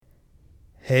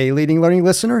Hey, Leading Learning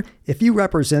listener, if you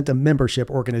represent a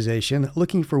membership organization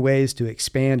looking for ways to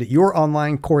expand your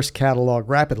online course catalog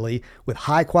rapidly with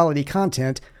high-quality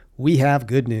content, we have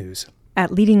good news. At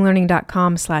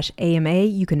leadinglearning.com/AMA,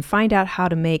 you can find out how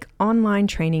to make online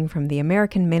training from the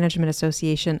American Management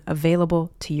Association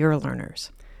available to your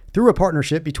learners. Through a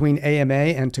partnership between AMA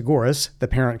and Tagoras, the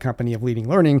parent company of Leading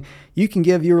Learning, you can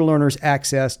give your learners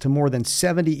access to more than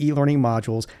 70 e-learning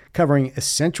modules covering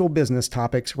essential business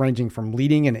topics ranging from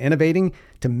leading and innovating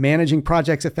to managing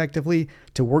projects effectively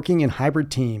to working in hybrid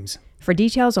teams. For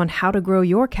details on how to grow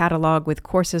your catalog with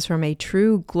courses from a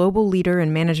true global leader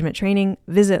in management training,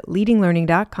 visit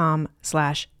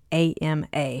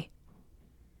leadinglearning.com/AMA.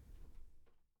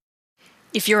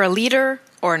 If you're a leader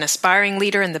or an aspiring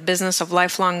leader in the business of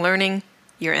lifelong learning,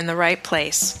 you're in the right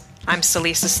place. I'm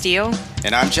Celisa Steele.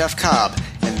 And I'm Jeff Cobb,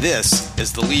 and this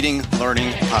is the Leading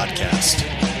Learning Podcast.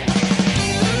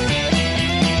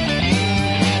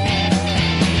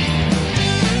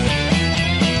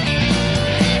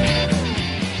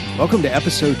 Welcome to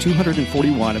episode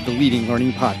 241 of the Leading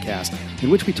Learning Podcast, in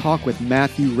which we talk with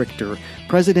Matthew Richter,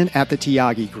 president at the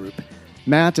Tyagi Group.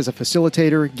 Matt is a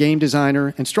facilitator, game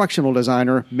designer, instructional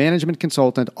designer, management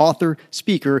consultant, author,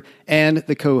 speaker, and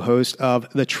the co-host of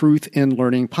the Truth in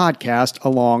Learning podcast,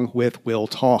 along with Will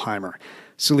Thalheimer.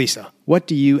 Celisa, what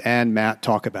do you and Matt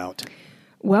talk about?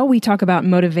 Well, we talk about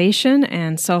motivation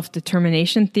and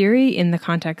self-determination theory in the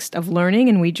context of learning,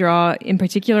 and we draw in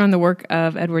particular on the work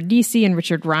of Edward Deci and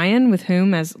Richard Ryan, with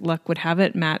whom, as luck would have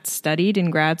it, Matt studied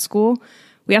in grad school.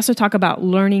 We also talk about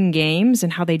learning games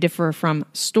and how they differ from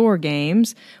store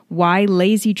games, why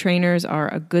lazy trainers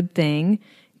are a good thing,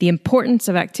 the importance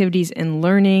of activities in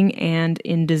learning and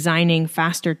in designing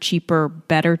faster, cheaper,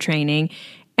 better training.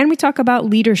 And we talk about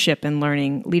leadership in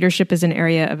learning. Leadership is an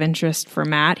area of interest for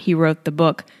Matt. He wrote the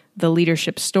book, The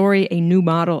Leadership Story, A New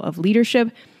Model of Leadership.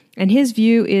 And his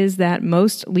view is that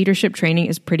most leadership training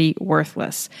is pretty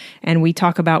worthless. And we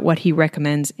talk about what he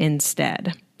recommends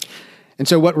instead. And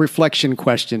so what reflection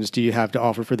questions do you have to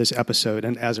offer for this episode?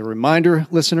 And as a reminder,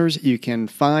 listeners, you can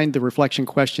find the reflection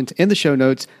questions in the show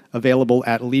notes available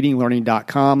at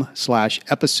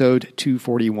leadinglearning.com/episode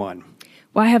 241.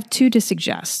 Well, I have two to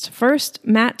suggest. First,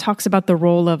 Matt talks about the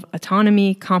role of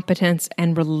autonomy, competence,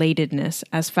 and relatedness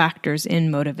as factors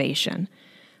in motivation.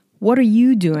 What are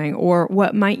you doing, or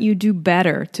what might you do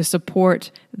better to support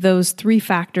those three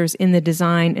factors in the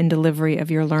design and delivery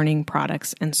of your learning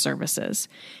products and services?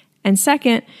 And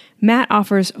second, Matt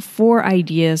offers 4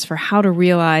 ideas for how to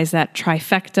realize that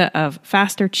trifecta of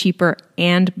faster, cheaper,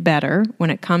 and better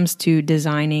when it comes to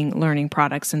designing learning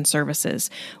products and services.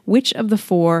 Which of the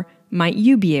 4 might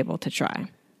you be able to try?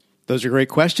 Those are great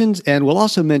questions, and we'll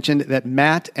also mention that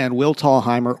Matt and Will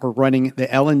Thalheimer are running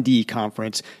the L&D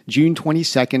conference June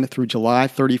 22nd through July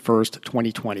 31st,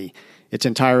 2020. It's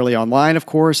entirely online, of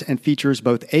course, and features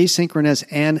both asynchronous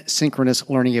and synchronous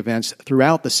learning events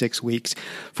throughout the 6 weeks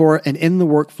for an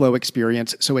in-the-workflow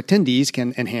experience so attendees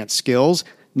can enhance skills,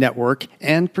 network,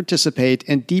 and participate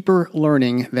in deeper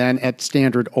learning than at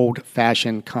standard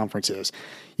old-fashioned conferences.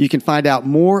 You can find out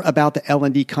more about the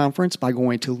L&D conference by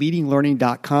going to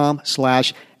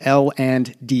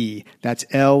leadinglearning.com/L&D. That's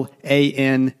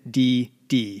LANDD.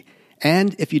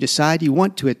 And if you decide you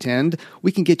want to attend,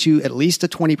 we can get you at least a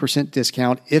 20%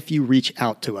 discount if you reach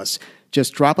out to us.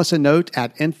 Just drop us a note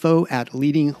at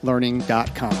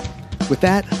info@leadinglearning.com. With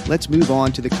that, let's move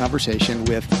on to the conversation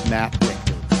with Matt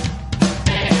Richter.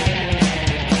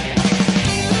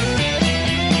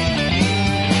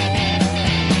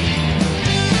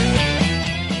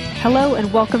 Hello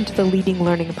and welcome to the Leading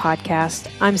Learning Podcast.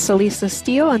 I'm Celisa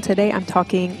Steele, and today I'm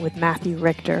talking with Matthew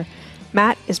Richter.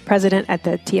 Matt is president at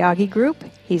the Tyagi Group.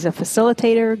 He's a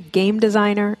facilitator, game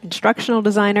designer, instructional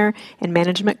designer, and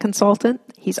management consultant.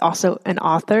 He's also an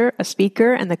author, a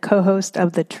speaker, and the co-host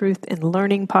of the Truth in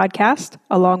Learning podcast,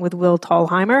 along with Will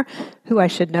Thalheimer, who I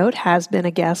should note has been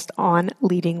a guest on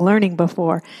Leading Learning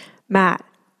before. Matt,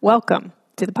 welcome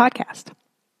to the podcast.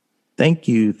 Thank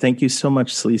you. Thank you so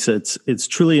much, Celisa. It's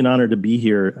truly an honor to be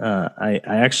here. I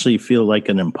actually feel like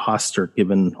an imposter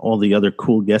given all the other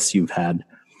cool guests you've had.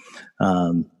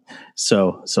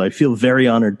 So I feel very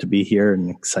honored to be here and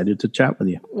excited to chat with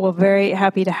you. Well, very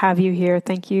happy to have you here.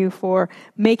 Thank you for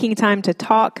making time to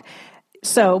talk.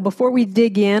 So before we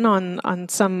dig in on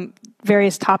some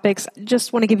various topics,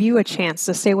 just want to give you a chance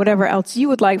to say whatever else you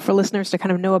would like for listeners to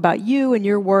kind of know about you and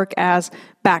your work as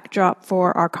backdrop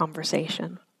for our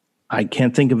conversation. I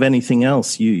can't think of anything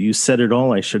else. You said it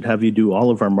all. I should have you do all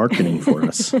of our marketing for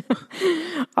us.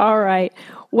 All right.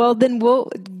 Well, then we'll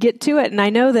get to it. And I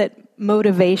know that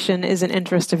motivation is an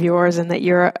interest of yours and that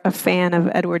you're a fan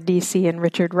of Edward Deci and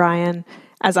Richard Ryan.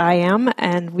 as I am.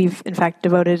 And we've, in fact,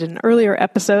 devoted an earlier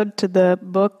episode to the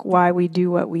book, Why We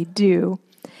Do What We Do.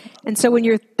 And so when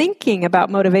you're thinking about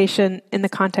motivation in the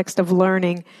context of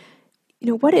learning,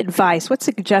 what advice, what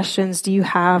suggestions do you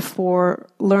have for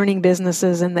learning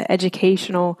businesses and the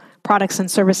educational products and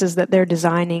services that they're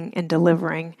designing and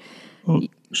delivering?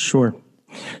 Sure.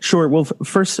 Well,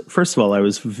 first of all, I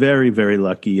was very, very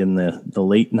lucky in the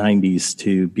late 90s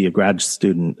to be a grad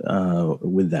student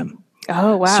with them.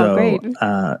 Oh, wow. So, great.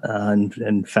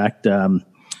 In fact,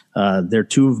 they're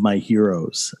two of my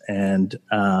heroes, and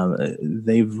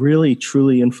they've really,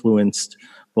 truly influenced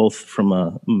both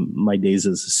from my days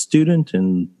as a student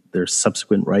and their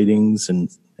subsequent writings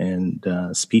and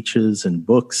speeches and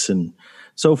books and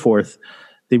so forth.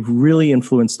 They've really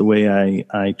influenced the way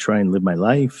I try and live my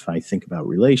life. I think about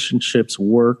relationships,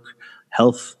 work,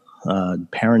 health,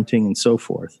 parenting, and so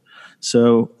forth.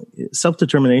 So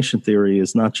self-determination theory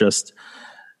is not just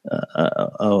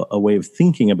a way of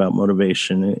thinking about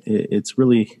motivation. It's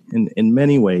really, in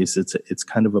many ways, it's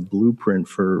kind of a blueprint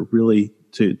for really,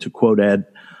 to quote Ed,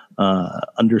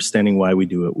 understanding why we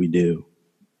do what we do.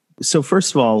 So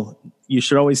first of all, you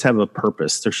should always have a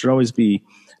purpose. There should always be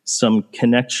some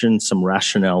connection, some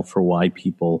rationale for why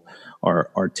people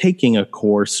are taking a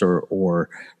course or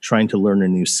trying to learn a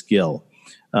new skill.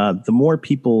 The more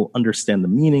people understand the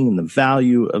meaning and the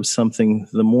value of something,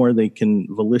 the more they can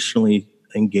volitionally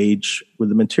engage with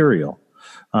the material.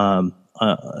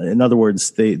 In other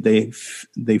words, they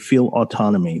feel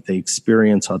autonomy. They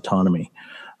experience autonomy.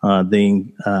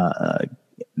 They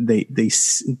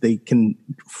can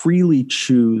freely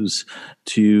choose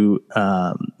to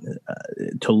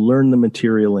learn the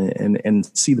material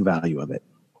and see the value of it.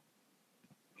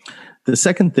 The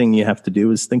second thing you have to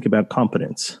do is think about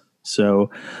competence. So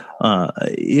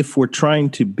if we're trying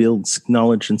to build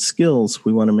knowledge and skills,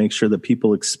 we want to make sure that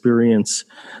people experience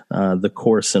the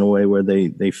course in a way where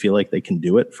they feel like they can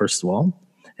do it, first of all,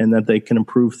 and that they can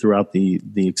improve throughout the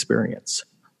experience.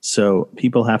 So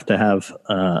people have to have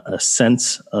a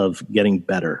sense of getting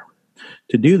better.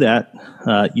 To do that,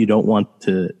 you don't want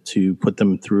to put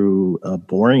them through a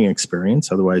boring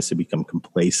experience. Otherwise, they become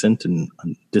complacent and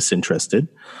disinterested.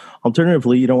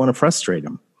 Alternatively, you don't want to frustrate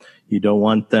them. You don't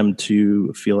want them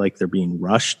to feel like they're being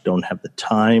rushed, don't have the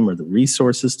time or the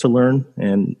resources to learn,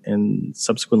 and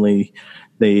subsequently,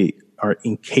 they are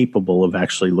incapable of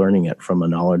actually learning it from a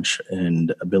knowledge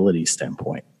and ability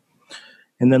standpoint.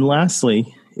 And then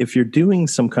lastly, if you're doing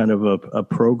some kind of a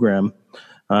program,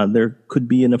 there could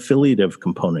be an affiliative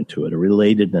component to it, a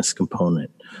relatedness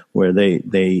component, where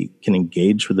they can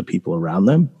engage with the people around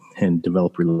them and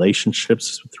develop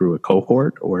relationships through a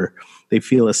cohort, or they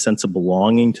feel a sense of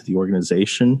belonging to the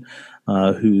organization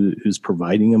who's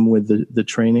providing them with the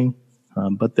training.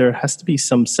 But there has to be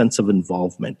some sense of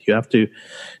involvement. You have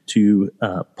to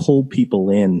pull people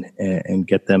in and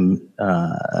get them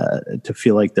to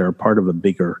feel like they're a part of a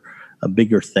bigger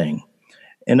thing.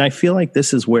 And I feel like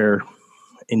this is where,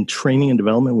 in training and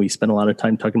development, we spend a lot of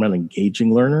time talking about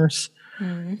engaging learners.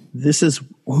 Mm-hmm. This is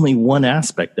only one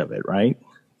aspect of it, right?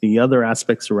 The other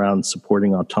aspects around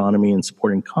supporting autonomy and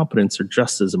supporting competence are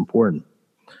just as important.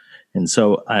 And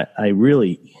so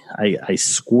I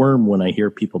squirm when I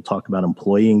hear people talk about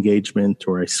employee engagement,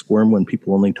 or I squirm when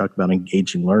people only talk about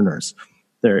engaging learners.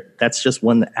 That's just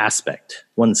one aspect,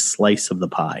 one slice of the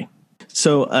pie.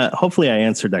 So hopefully I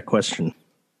answered that question.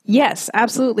 Yes,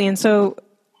 absolutely. And so,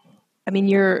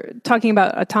 you're talking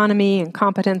about autonomy and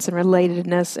competence and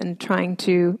relatedness and trying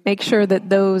to make sure that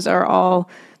those are all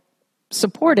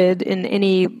supported in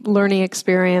any learning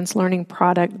experience, learning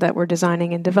product that we're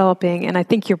designing and developing. And I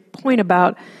think your point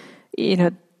about,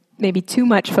 maybe too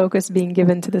much focus being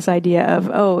given to this idea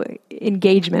of,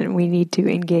 engagement, we need to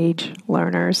engage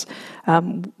learners,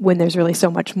 when there's really so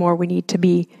much more we need to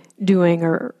be doing,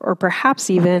 or perhaps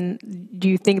even, do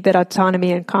you think that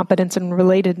autonomy and competence and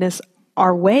relatedness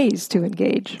are ways to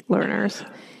engage learners?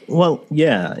 Well,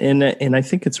 yeah. And I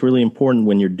think it's really important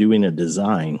when you're doing a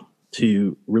design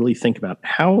to really think about,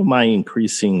 how am I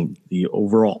increasing the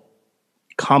overall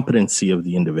competency of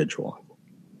the individual?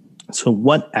 So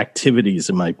what activities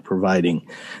am I providing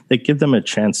that give them a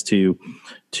chance to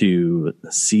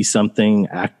see something,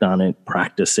 act on it,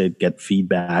 practice it, get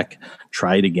feedback,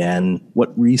 try it again?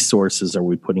 What resources are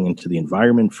we putting into the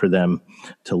environment for them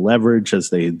to leverage as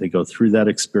they go through that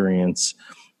experience?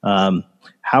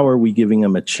 How are we giving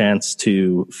them a chance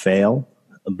to fail,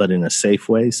 but in a safe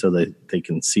way, so that they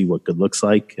can see what good looks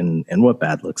like and what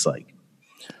bad looks like?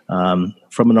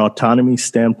 From an autonomy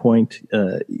standpoint,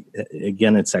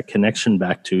 again, it's that connection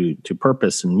back to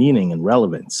purpose and meaning and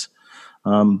relevance.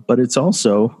 But it's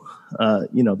also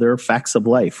there are facts of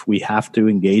life. We have to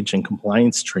engage in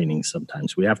compliance training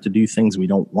sometimes. We have to do things we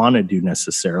don't want to do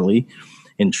necessarily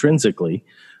intrinsically.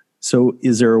 So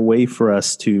is there a way for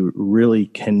us to really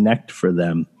connect for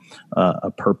them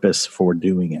a purpose for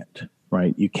doing it,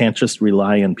 right? You can't just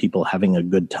rely on people having a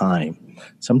good time.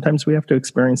 Sometimes we have to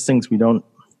experience things we don't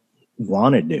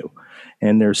want to do.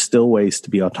 And there's still ways to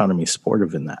be autonomy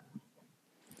supportive in that.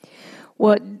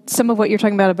 Well, some of what you're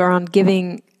talking about around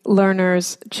giving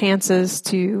learners chances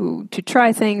to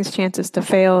try things, chances to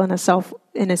fail in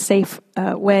a safe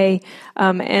way,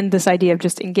 and this idea of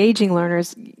just engaging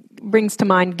learners brings to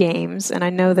mind games. And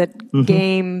I know that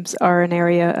games are an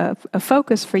area of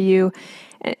focus for you.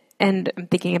 And I'm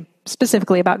thinking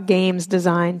specifically about games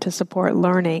designed to support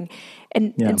learning.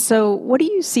 And so what do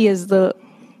you see as the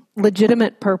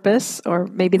legitimate purpose, or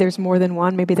maybe there's more than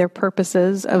one, maybe they're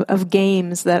purposes of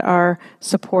games that are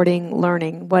supporting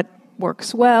learning? What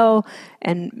works well,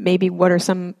 and maybe what are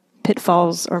some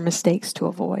pitfalls or mistakes to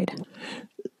avoid?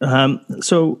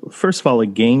 So first of all, a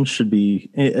game should be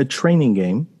a training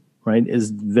game, right,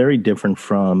 is very different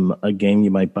from a game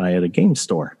you might buy at a game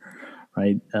store,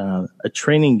 right? A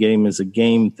training game is a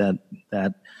game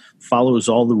that follows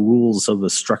all the rules of a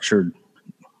structured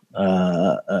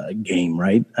game,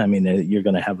 right? I mean, you're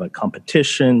going to have a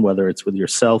competition, whether it's with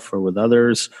yourself or with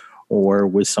others or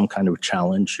with some kind of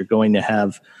challenge. You're going to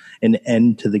have an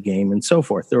end to the game and so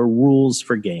forth. There are rules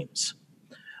for games.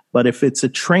 But if it's a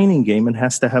training game, it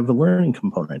has to have a learning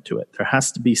component to it. There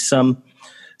has to be some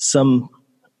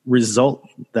result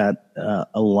that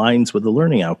aligns with the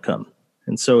learning outcome.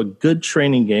 And so a good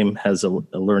training game has a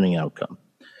learning outcome.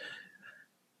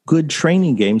 Good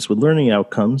training games with learning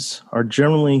outcomes are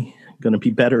generally going to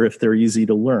be better if they're easy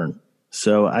to learn.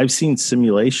 So I've seen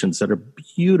simulations that are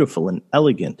beautiful and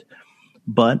elegant,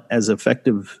 but as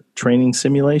effective training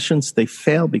simulations, they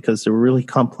fail because they're really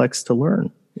complex to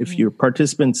learn. If your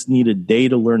participants need a day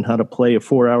to learn how to play a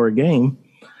 4-hour game,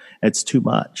 it's too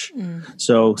much.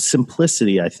 So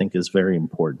simplicity, I think, is very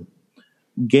important.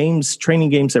 Training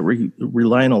games that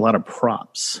rely on a lot of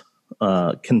props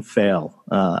can fail.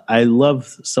 I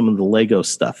love some of the Lego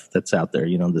stuff that's out there,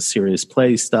 the serious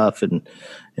play stuff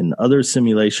and other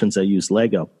simulations that use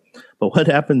Lego. But what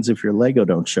happens if your Lego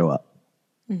don't show up?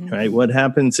 Right? What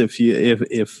happens if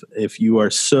you are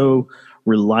so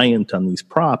reliant on these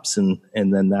props and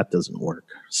then that doesn't work?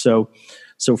 So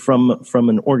from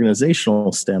an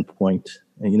organizational standpoint,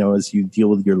 as you deal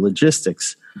with your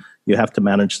logistics, you have to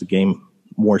manage the game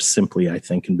more simply, I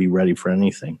think, and be ready for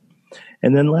anything.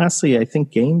 And then lastly, I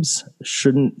think games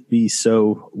shouldn't be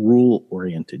so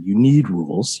rule-oriented. You need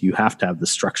rules. You have to have the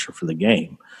structure for the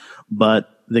game.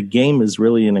 But the game is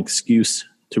really an excuse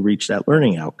to reach that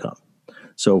learning outcome.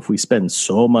 So if we spend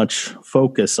so much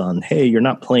focus on, hey, you're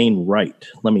not playing right,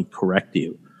 let me correct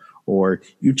you, or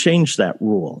you changed that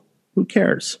rule, who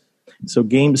cares? So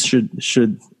games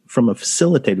should, from a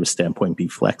facilitative standpoint, be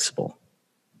flexible.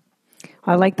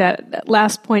 I like that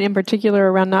last point in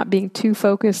particular around not being too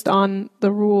focused on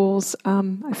the rules.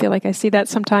 I feel like I see that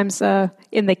sometimes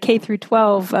in the K through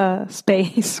 12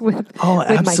 space with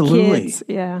my kids.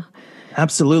 Yeah,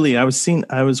 absolutely. I was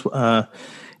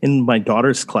in my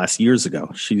daughter's class years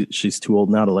ago. She's too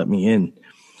old now to let me in,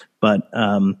 but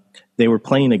they were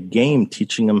playing a game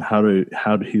teaching them how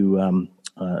to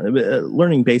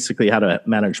learning basically how to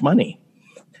manage money,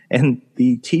 and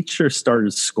the teacher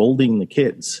started scolding the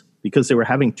kids because they were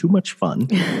having too much fun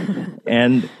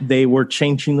and they were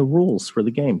changing the rules for the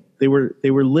game. They were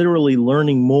literally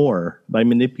learning more by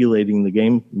manipulating the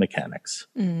game mechanics.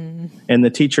 And the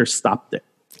teacher stopped it.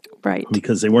 Right.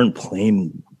 Because they weren't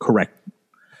playing correct,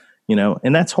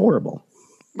 and that's horrible.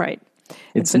 Right.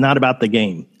 It's not about the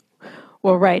game.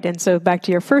 Well, right. And so back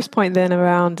to your first point then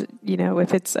around,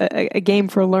 if it's a game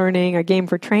for learning, a game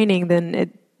for training,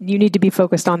 then you need to be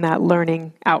focused on that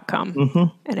learning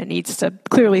outcome, and it needs to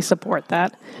clearly support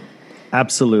that.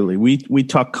 Absolutely. We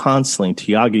talk constantly.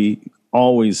 Tyagi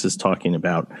always is talking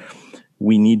about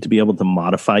we need to be able to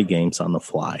modify games on the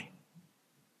fly.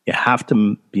 You have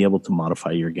to be able to modify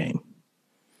your game.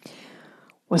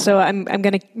 Well, so I'm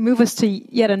going to move us to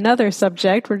yet another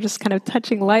subject. We're just kind of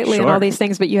touching lightly on all these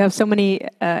things, but you have so many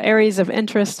areas of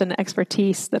interest and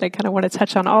expertise that I kind of want to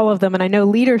touch on all of them. And I know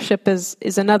leadership is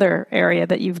another area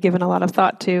that you've given a lot of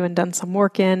thought to and done some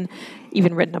work in,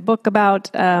 even written a book about.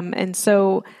 And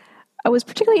so I was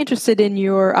particularly interested in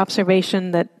your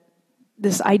observation that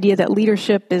this idea that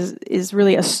leadership is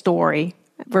really a story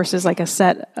versus like a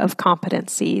set of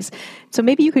competencies. So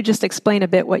maybe you could just explain a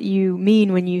bit what you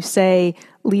mean when you say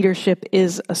leadership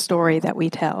is a story that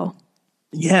we tell.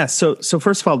 Yeah. So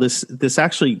first of all, this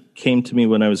actually came to me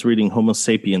when I was reading Homo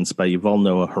Sapiens by Yuval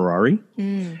Noah Harari.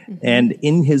 Mm-hmm. And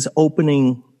in his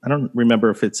opening, I don't remember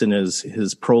if it's in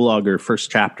his prologue or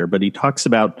first chapter, but he talks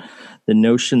about the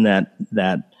notion that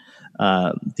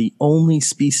the only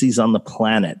species on the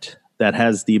planet that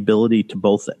has the ability to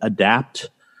both adapt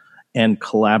and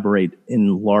collaborate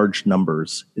in large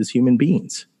numbers is human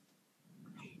beings.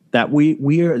 That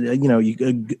we are,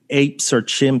 apes or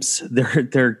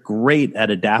chimps, they're great at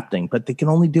adapting, but they can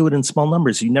only do it in small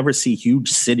numbers. You never see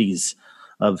huge cities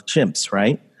of chimps,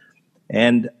 right?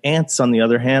 And ants, on the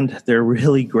other hand, they're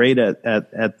really great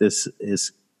at this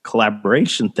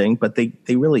collaboration thing, but they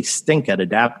really stink at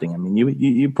adapting. I mean,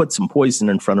 you put some poison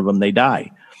in front of them, they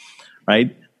die,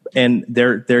 right? And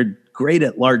they're great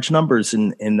at large numbers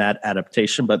in that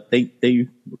adaptation, but in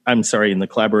the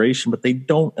collaboration, but they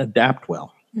don't adapt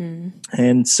well. Mm.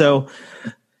 And so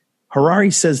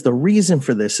Harari says the reason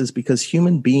for this is because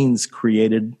human beings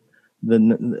created the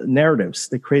narratives.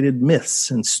 They created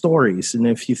myths and stories. And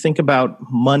if you think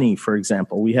about money, for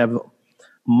example,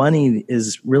 money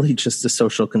is really just a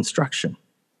social construction.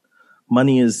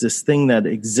 Money is this thing that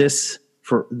exists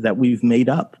that we've made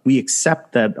up. We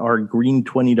accept that our green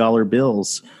 $20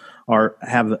 bills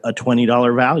have a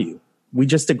 $20 value. We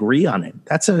just agree on it.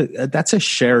 That's a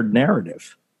shared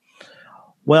narrative.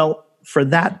 Well, for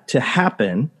that to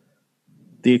happen,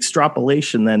 the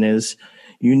extrapolation then is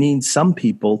you need some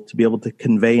people to be able to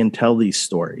convey and tell these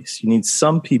stories. You need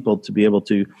some people to be able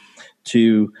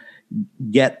to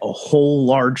get a whole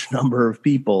large number of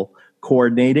people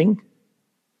coordinating,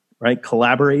 right,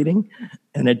 collaborating,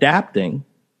 and adapting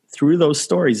through those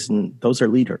stories, and those are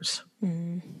leaders.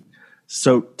 Mm.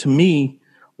 So to me,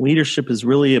 leadership is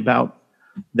really about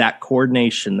that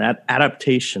coordination, that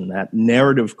adaptation, that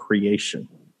narrative creation,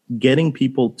 getting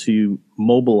people to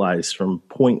mobilize from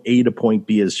point A to point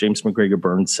B, as James McGregor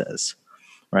Burns says,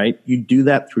 right? You do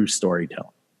that through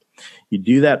storytelling. You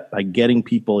do that by getting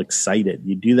people excited.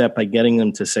 You do that by getting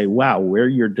them to say, wow, where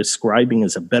you're describing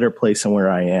is a better place than where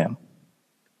I am.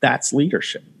 That's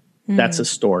leadership. Mm. That's a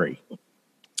story.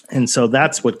 And so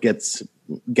that's what gets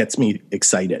me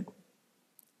excited.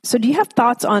 So do you have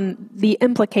thoughts on the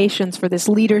implications for this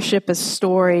leadership as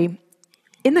story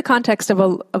in the context of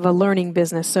a learning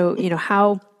business? So,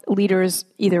 how leaders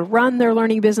either run their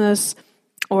learning business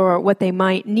or what they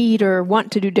might need or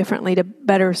want to do differently to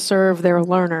better serve their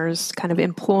learners, kind of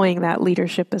employing that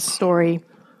leadership as story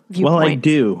viewpoint. Well,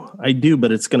 I do,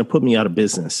 but it's going to put me out of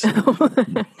business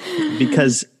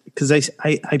because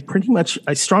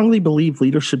I strongly believe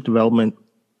leadership development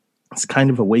is kind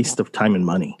of a waste of time and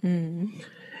money. Mm.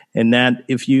 And that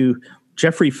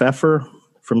Jeffrey Pfeffer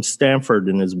from Stanford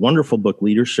in his wonderful book,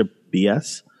 Leadership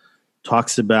BS,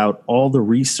 talks about all the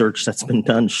research that's been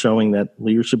done showing that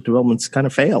leadership development's kind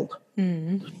of failed.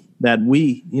 Mm. That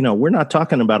we're not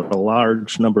talking about a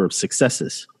large number of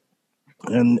successes.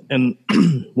 And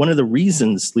one of the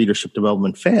reasons leadership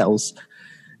development fails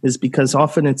is because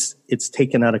often it's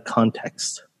taken out of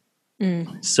context.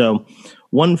 Mm. So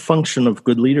one function of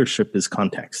good leadership is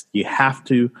context. You have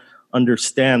to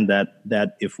understand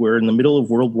that if we're in the middle of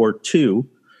World War II,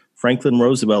 Franklin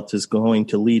Roosevelt is going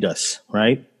to lead us,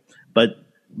 right? But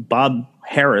Bob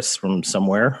Harris from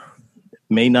somewhere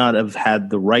may not have had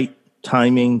the right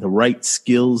timing, the right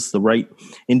skills, the right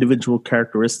individual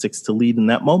characteristics to lead in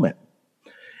that moment.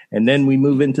 And then we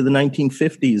move into the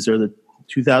 1950s or the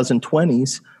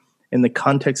 2020s, and the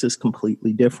context is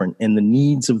completely different, and the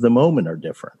needs of the moment are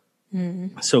different.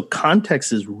 Mm-hmm. So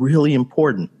context is really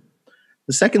important.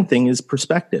 The second thing is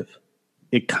perspective.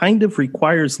 It kind of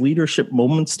requires leadership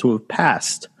moments to have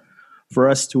passed for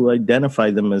us to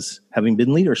identify them as having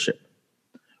been leadership,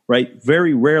 right?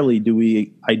 Very rarely do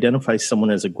we identify someone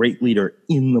as a great leader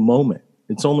in the moment.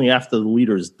 It's only after the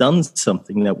leader has done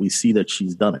something that we see that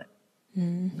she's done it,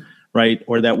 right?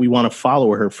 Or that we want to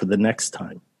follow her for the next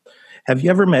time. Have you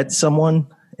ever met someone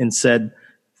and said,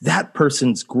 that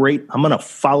person's great, I'm going to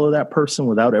follow that person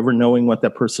without ever knowing what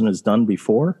that person has done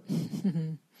before?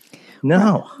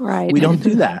 No, right. We don't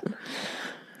do that.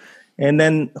 And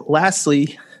then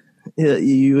lastly,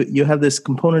 you have this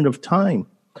component of time.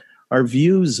 Our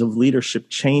views of leadership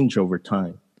change over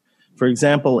time. For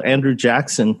example, Andrew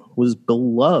Jackson was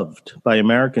beloved by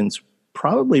Americans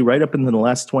probably right up into the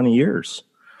last 20 years.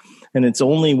 And it's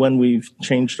only when we've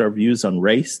changed our views on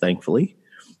race, thankfully,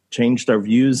 changed our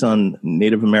views on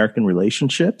Native American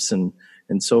relationships and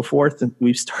so forth, and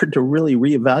we've started to really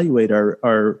reevaluate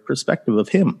our perspective of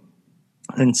him.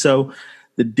 And so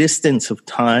the distance of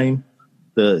time,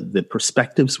 the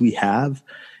perspectives we have,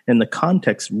 and the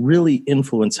context really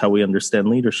influence how we understand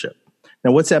leadership.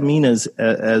 Now, what's that mean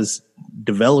as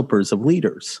developers of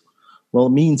leaders? Well,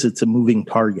 it means it's a moving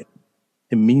target.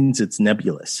 It means it's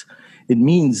nebulous. It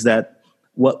means that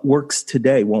what works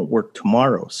today won't work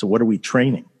tomorrow. So what are we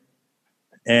training?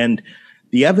 And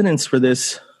the evidence for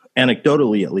this,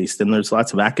 anecdotally at least, and there's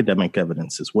lots of academic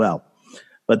evidence as well,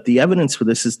 but the evidence for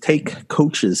this is take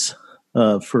coaches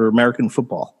for American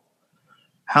football.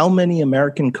 How many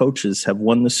American coaches have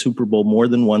won the Super Bowl more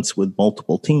than once with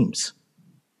multiple teams?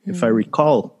 If I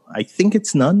recall, I think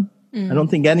it's none. I don't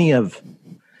think any have.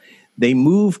 They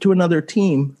move to another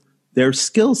team. Their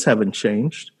skills haven't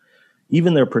changed.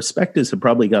 Even their perspectives have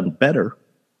probably gotten better,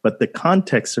 but the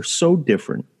contexts are so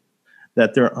different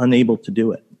that they're unable to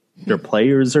do it. Their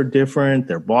players are different.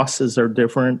 Their bosses are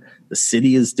different. The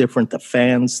city is different. The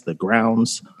fans, the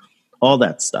grounds, all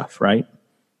that stuff, right?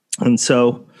 And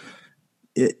so,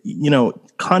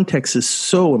 context is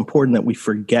so important that we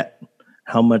forget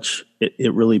how much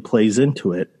it really plays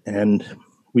into it. And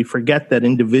we forget that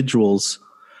individuals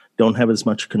don't have as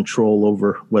much control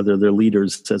over whether they're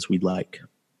leaders as we'd like.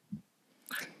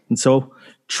 And so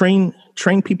train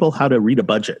people how to read a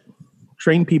budget,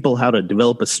 train people how to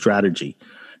develop a strategy,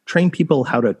 train people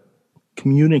how to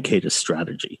communicate a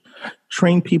strategy,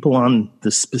 train people on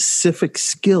the specific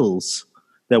skills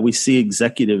that we see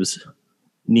executives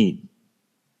need.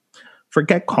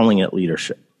 Forget calling it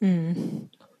leadership.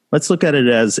 Let's look at it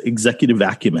as executive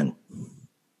acumen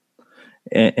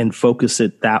and focus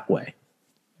it that way.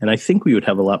 And I think we would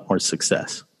have a lot more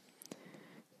success.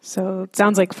 So it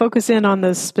sounds like focus in on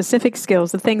the specific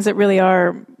skills, the things that really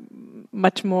are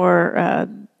much more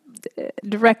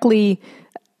directly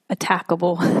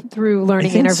attackable through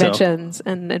learning interventions, so.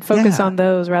 and focus on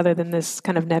those rather than this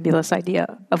kind of nebulous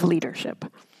idea of leadership.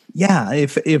 Yeah,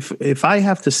 if I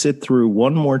have to sit through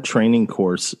one more training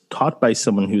course taught by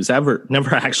someone who's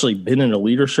never actually been in a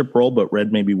leadership role but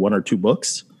read maybe one or two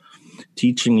books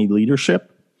teaching me leadership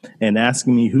and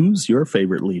asking me who's your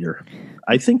favorite leader,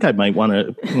 I think I might want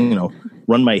to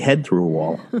run my head through a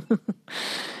wall.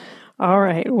 All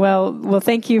right. Well,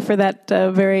 thank you for that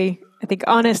very, I think,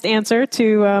 honest answer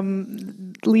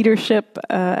to leadership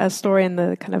as story and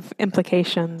the kind of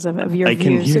implications of your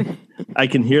views. I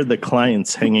can hear the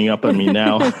clients hanging up on me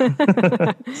now.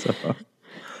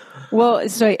 Well,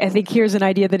 so I think here's an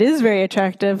idea that is very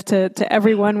attractive to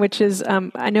everyone, which is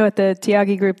I know at the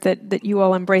Tyagi Group that you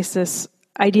all embrace this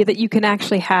idea that you can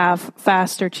actually have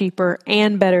faster, cheaper,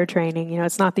 and better training.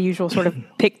 It's not the usual sort of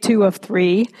pick two of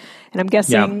three. And I'm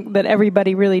guessing that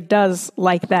everybody really does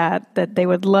like that they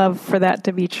would love for that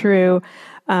to be true,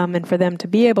 and for them to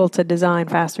be able to design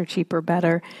faster, cheaper,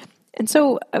 better. And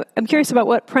so I'm curious about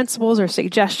what principles or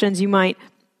suggestions you might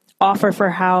offer for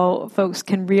how folks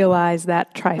can realize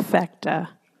that trifecta.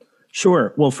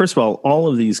 Sure. Well, first of all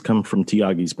of these come from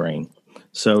Tyagi's brain.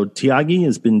 So Tyagi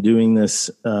has been doing this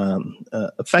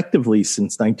effectively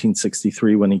since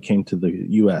 1963 when he came to the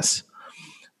U.S.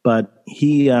 But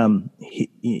he's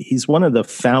one of the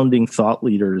founding thought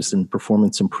leaders in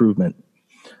performance improvement,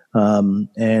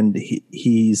 and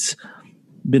he's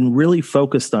been really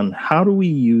focused on how do we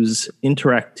use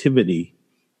interactivity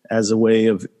as a way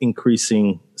of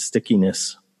increasing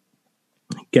stickiness,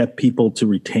 get people to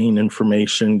retain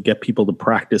information, get people to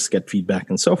practice, get feedback,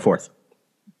 and so forth.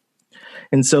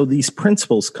 And so these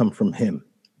principles come from him.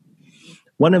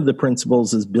 One of the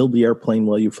principles is build the airplane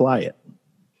while you fly it.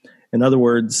 In other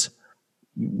words,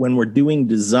 when we're doing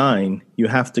design, you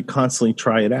have to constantly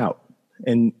try it out.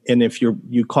 And if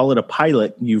you call it a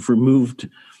pilot, you've removed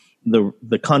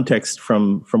the context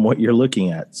from what you're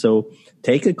looking at. So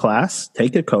take a class,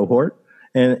 take a cohort,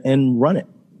 and run it.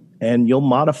 And you'll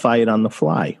modify it on the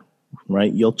fly,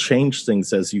 right? You'll change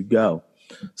things as you go.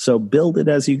 So build it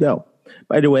as you go.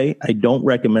 By the way, I don't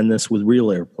recommend this with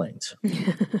real airplanes.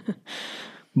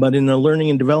 But in a learning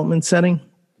and development setting,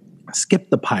 skip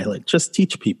the pilot. Just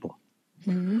teach people.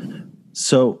 Mm-hmm.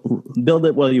 So build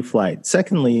it while you fly it.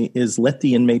 Secondly is let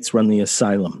the inmates run the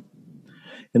asylum.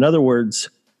 In other words,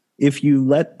 if you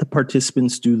let the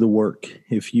participants do the work,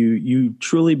 if you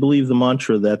truly believe the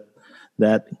mantra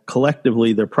that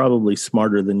collectively they're probably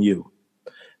smarter than you,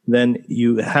 then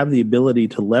you have the ability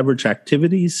to leverage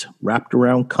activities wrapped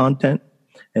around content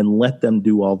and let them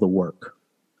do all the work.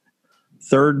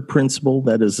 Third principle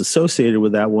that is associated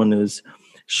with that one is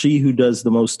she who does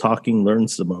the most talking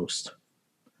learns the most.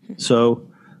 So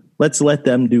let's let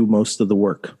them do most of the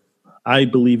work. I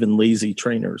believe in lazy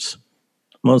trainers,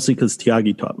 mostly because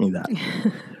Tyagi taught me that.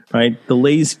 Right? The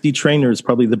lazy trainer is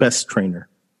probably the best trainer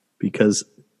because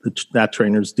that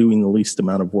trainer is doing the least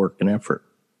amount of work and effort.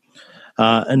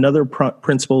 Another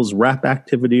principle is wrap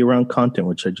activity around content,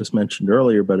 which I just mentioned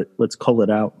earlier, but let's call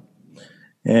it out.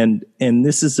 And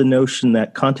this is the notion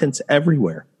that content's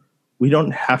everywhere. We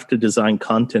don't have to design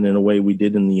content in a way we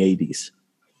did in the 80s.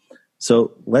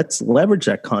 So let's leverage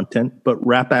that content, but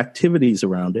wrap activities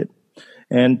around it.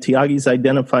 And Tyaggi's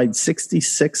identified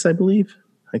 66, I believe.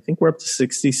 I think we're up to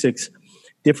 66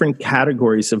 different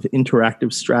categories of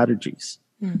interactive strategies.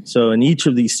 So, and each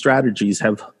of these strategies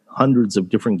have hundreds of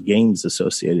different games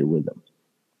associated with them.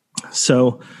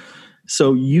 So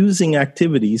using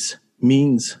activities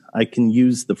means I can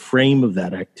use the frame of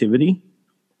that activity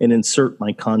and insert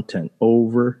my content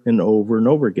over and over and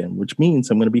over again, which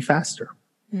means I'm going to be faster.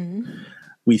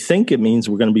 We think it means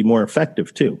we're going to be more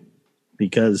effective too,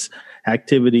 because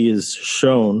activity is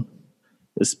shown,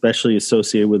 especially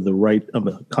associated with the right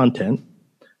content,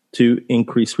 to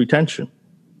increase retention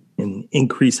and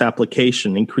increase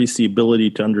application, increase the ability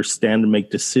to understand and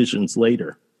make decisions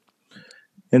later.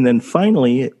 And then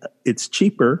finally, it's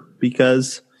cheaper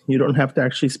because you don't have to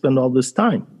actually spend all this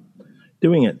time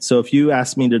doing it. So if you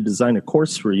ask me to design a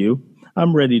course for you,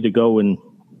 I'm ready to go in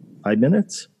 5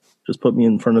 minutes. Just put me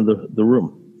in front of the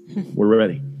room. We're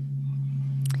ready.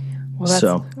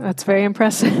 Well, that's very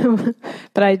impressive.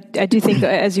 But I do think,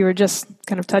 as you were just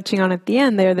kind of touching on at the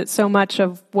end there, that so much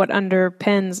of what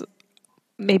underpins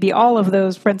maybe all of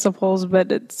those principles,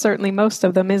 but certainly most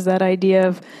of them, is that idea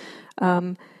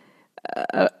of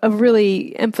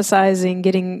really emphasizing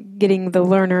getting the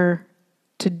learner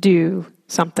to do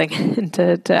something and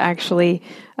to actually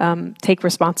take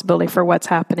responsibility for what's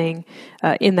happening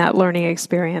in that learning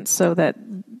experience, so that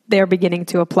they're beginning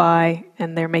to apply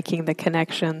and they're making the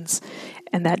connections.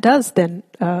 And that does then,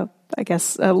 I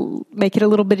guess, make it a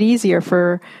little bit easier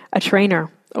for a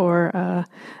trainer or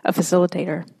a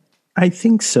facilitator. I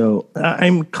think so.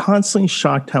 I'm constantly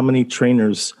shocked how many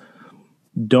trainers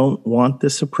don't want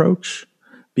this approach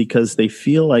because they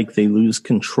feel like they lose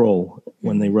control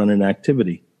when they run an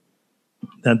activity.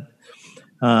 That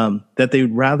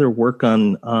they'd rather work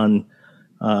on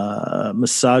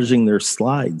massaging their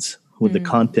slides with the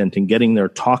content and getting their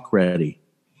talk ready.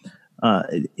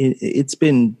 It's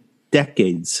been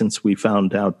decades since we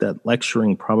found out that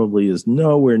lecturing probably is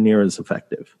nowhere near as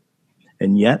effective.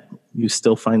 And yet, you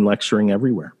still find lecturing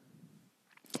everywhere.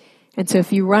 And so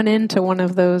if you run into one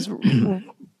of those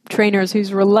trainers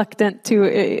who's reluctant to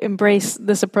embrace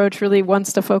this approach, really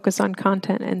wants to focus on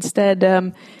content instead,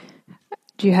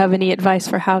 do you have any advice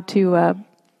for how to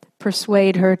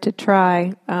persuade her to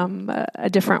try a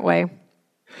different way?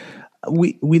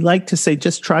 We like to say,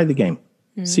 just try the game.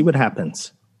 See what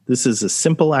happens. This is a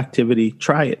simple activity.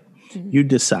 Try it. You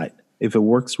decide. If it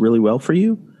works really well for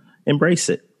you, embrace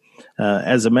it.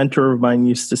 As a mentor of mine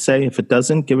used to say, if it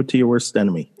doesn't, give it to your worst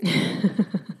enemy.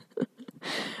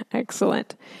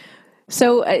 Excellent.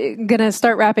 So I'm going to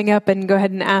start wrapping up and go ahead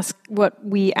and ask what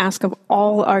we ask of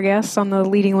all our guests on the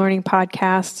Leading Learning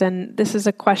podcast. And this is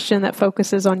a question that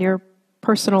focuses on your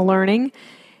personal learning.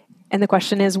 And the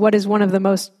question is, what is one of the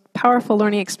most powerful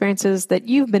learning experiences that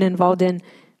you've been involved in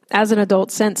as an adult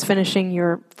since finishing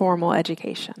your formal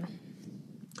education?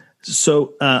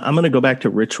 So I'm going to go back to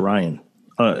Rich Ryan.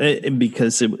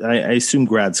 Because I assume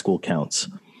grad school counts.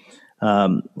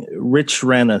 Rich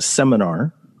ran a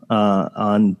seminar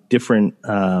on different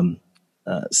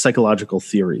psychological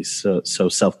theories. So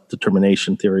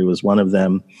self-determination theory was one of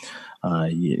them.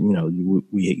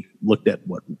 We looked at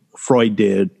what Freud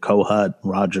did, Kohut,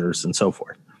 Rogers, and so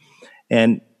forth.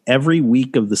 And every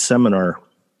week of the seminar,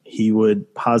 he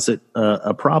would posit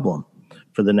a problem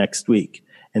for the next week.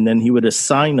 And then he would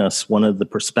assign us one of the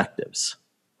perspectives.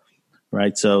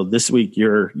 Right. So this week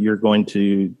you're going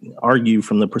to argue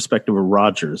from the perspective of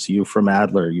Rogers. You from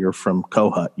Adler. You're from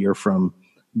Kohut. You're from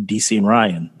DC and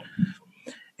Ryan.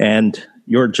 And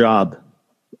your job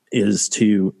is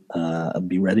to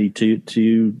be ready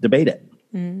to debate it.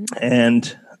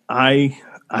 And I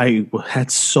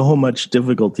had so much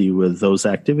difficulty with those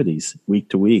activities week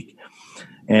to week,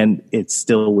 and it's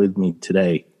still with me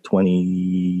today,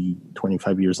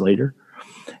 25 years later.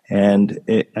 And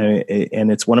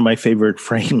it's one of my favorite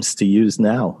frames to use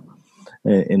now,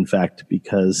 in fact,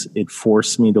 because it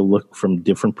forced me to look from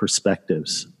different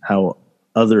perspectives, how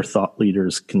other thought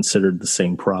leaders considered the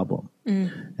same problem.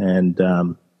 And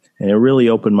it really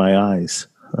opened my eyes,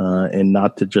 and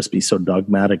not to just be so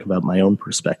dogmatic about my own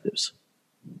perspectives.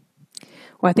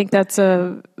 Well, I think that's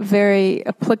a very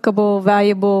applicable,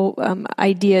 valuable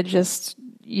idea. Just,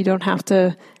 you don't have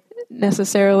to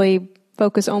necessarily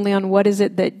focus only on what is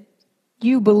it that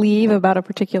you believe about a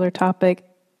particular topic,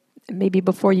 maybe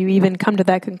before you even come to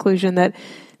that conclusion, that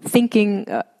thinking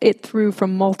it through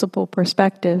from multiple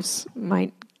perspectives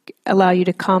might allow you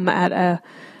to come at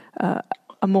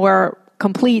a more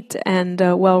complete and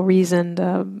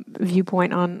well-reasoned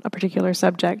viewpoint on a particular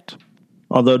subject.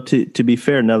 Although, to be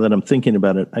fair, now that I'm thinking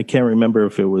about it, I can't remember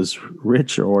if it was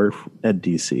Rich or Ed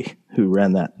DC who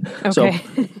ran that. Okay. So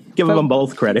give them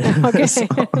both credit. Okay.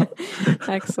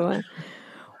 Excellent.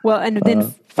 Well, and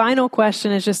then final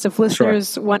question is just if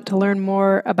listeners want to learn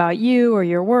more about you or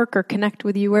your work or connect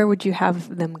with you, where would you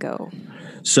have them go?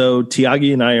 So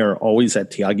Tyagi and I are always at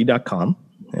tyagi.com,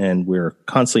 and we're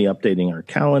constantly updating our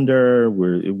calendar.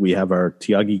 We have our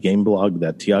Tyagi game blog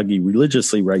that Tyagi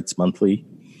religiously writes monthly.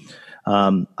 I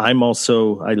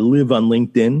live on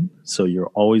LinkedIn, so you're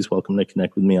always welcome to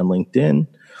connect with me on LinkedIn.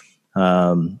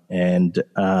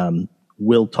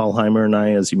 Will Thalheimer and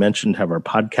I, as you mentioned, have our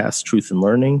podcast, Truth in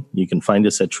Learning. You can find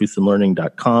us at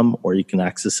truthinlearning.com, or you can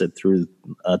access it through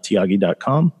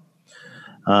tyagi.com.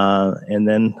 And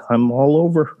then I'm all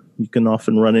over. You can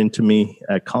often run into me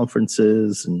at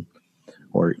conferences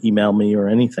or email me or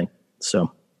anything.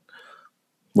 So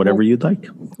whatever you'd like.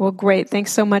 Well, great.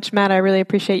 Thanks so much, Matt. I really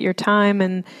appreciate your time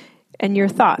and your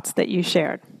thoughts that you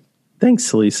shared.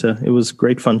 Thanks, Lisa. It was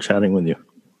great fun chatting with you.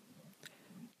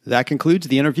 That concludes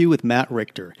the interview with Matt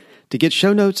Richter. To get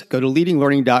show notes, go to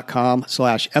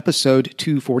leadinglearning.com/episode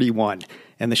 241.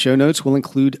 And the show notes will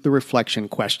include the reflection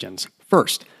questions.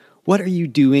 First, what are you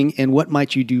doing and what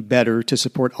might you do better to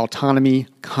support autonomy,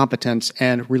 competence,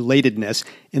 and relatedness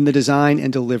in the design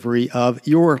and delivery of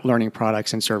your learning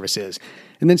products and services?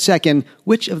 And then second,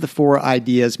 which of the 4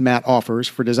 ideas Matt offers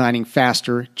for designing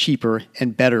faster, cheaper,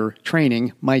 and better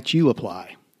training might you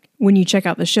apply? When you check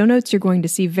out the show notes, you're going to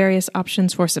see various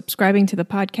options for subscribing to the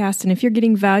podcast. And if you're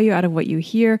getting value out of what you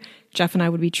hear, Jeff and I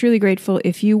would be truly grateful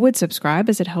if you would subscribe,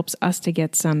 as it helps us to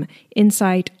get some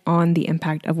insight on the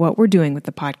impact of what we're doing with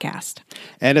the podcast.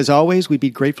 And as always, we'd be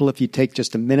grateful if you take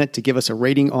just a minute to give us a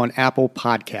rating on Apple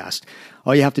Podcast.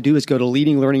 All you have to do is go to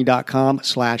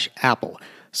leadinglearning.com/Apple.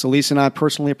 So Lisa and I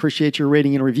personally appreciate your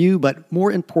rating and review, but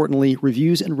more importantly,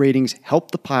 reviews and ratings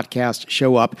help the podcast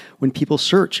show up when people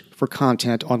search for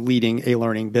content on leading a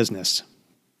learning business.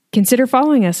 Consider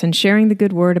following us and sharing the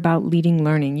good word about Leading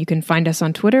Learning. You can find us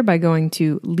on Twitter by going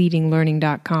to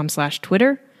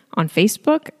leadinglearning.com/Twitter, on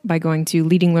Facebook by going to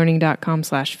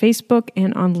leadinglearning.com/Facebook,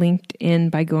 and on LinkedIn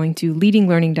by going to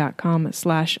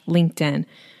leadinglearning.com/LinkedIn.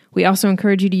 We also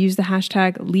encourage you to use the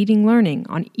hashtag Leading Learning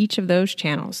on each of those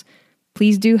channels.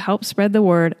 Please do help spread the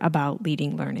word about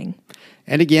Leading Learning.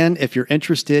 And again, if you're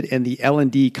interested in the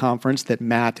L&D conference that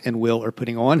Matt and Will are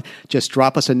putting on, just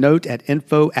drop us a note at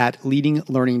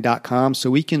info@leadinglearning.com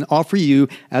so we can offer you,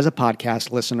 as a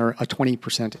podcast listener, a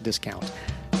 20% discount.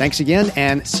 Thanks again,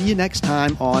 and see you next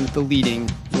time on the Leading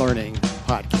Learning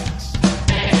Podcast.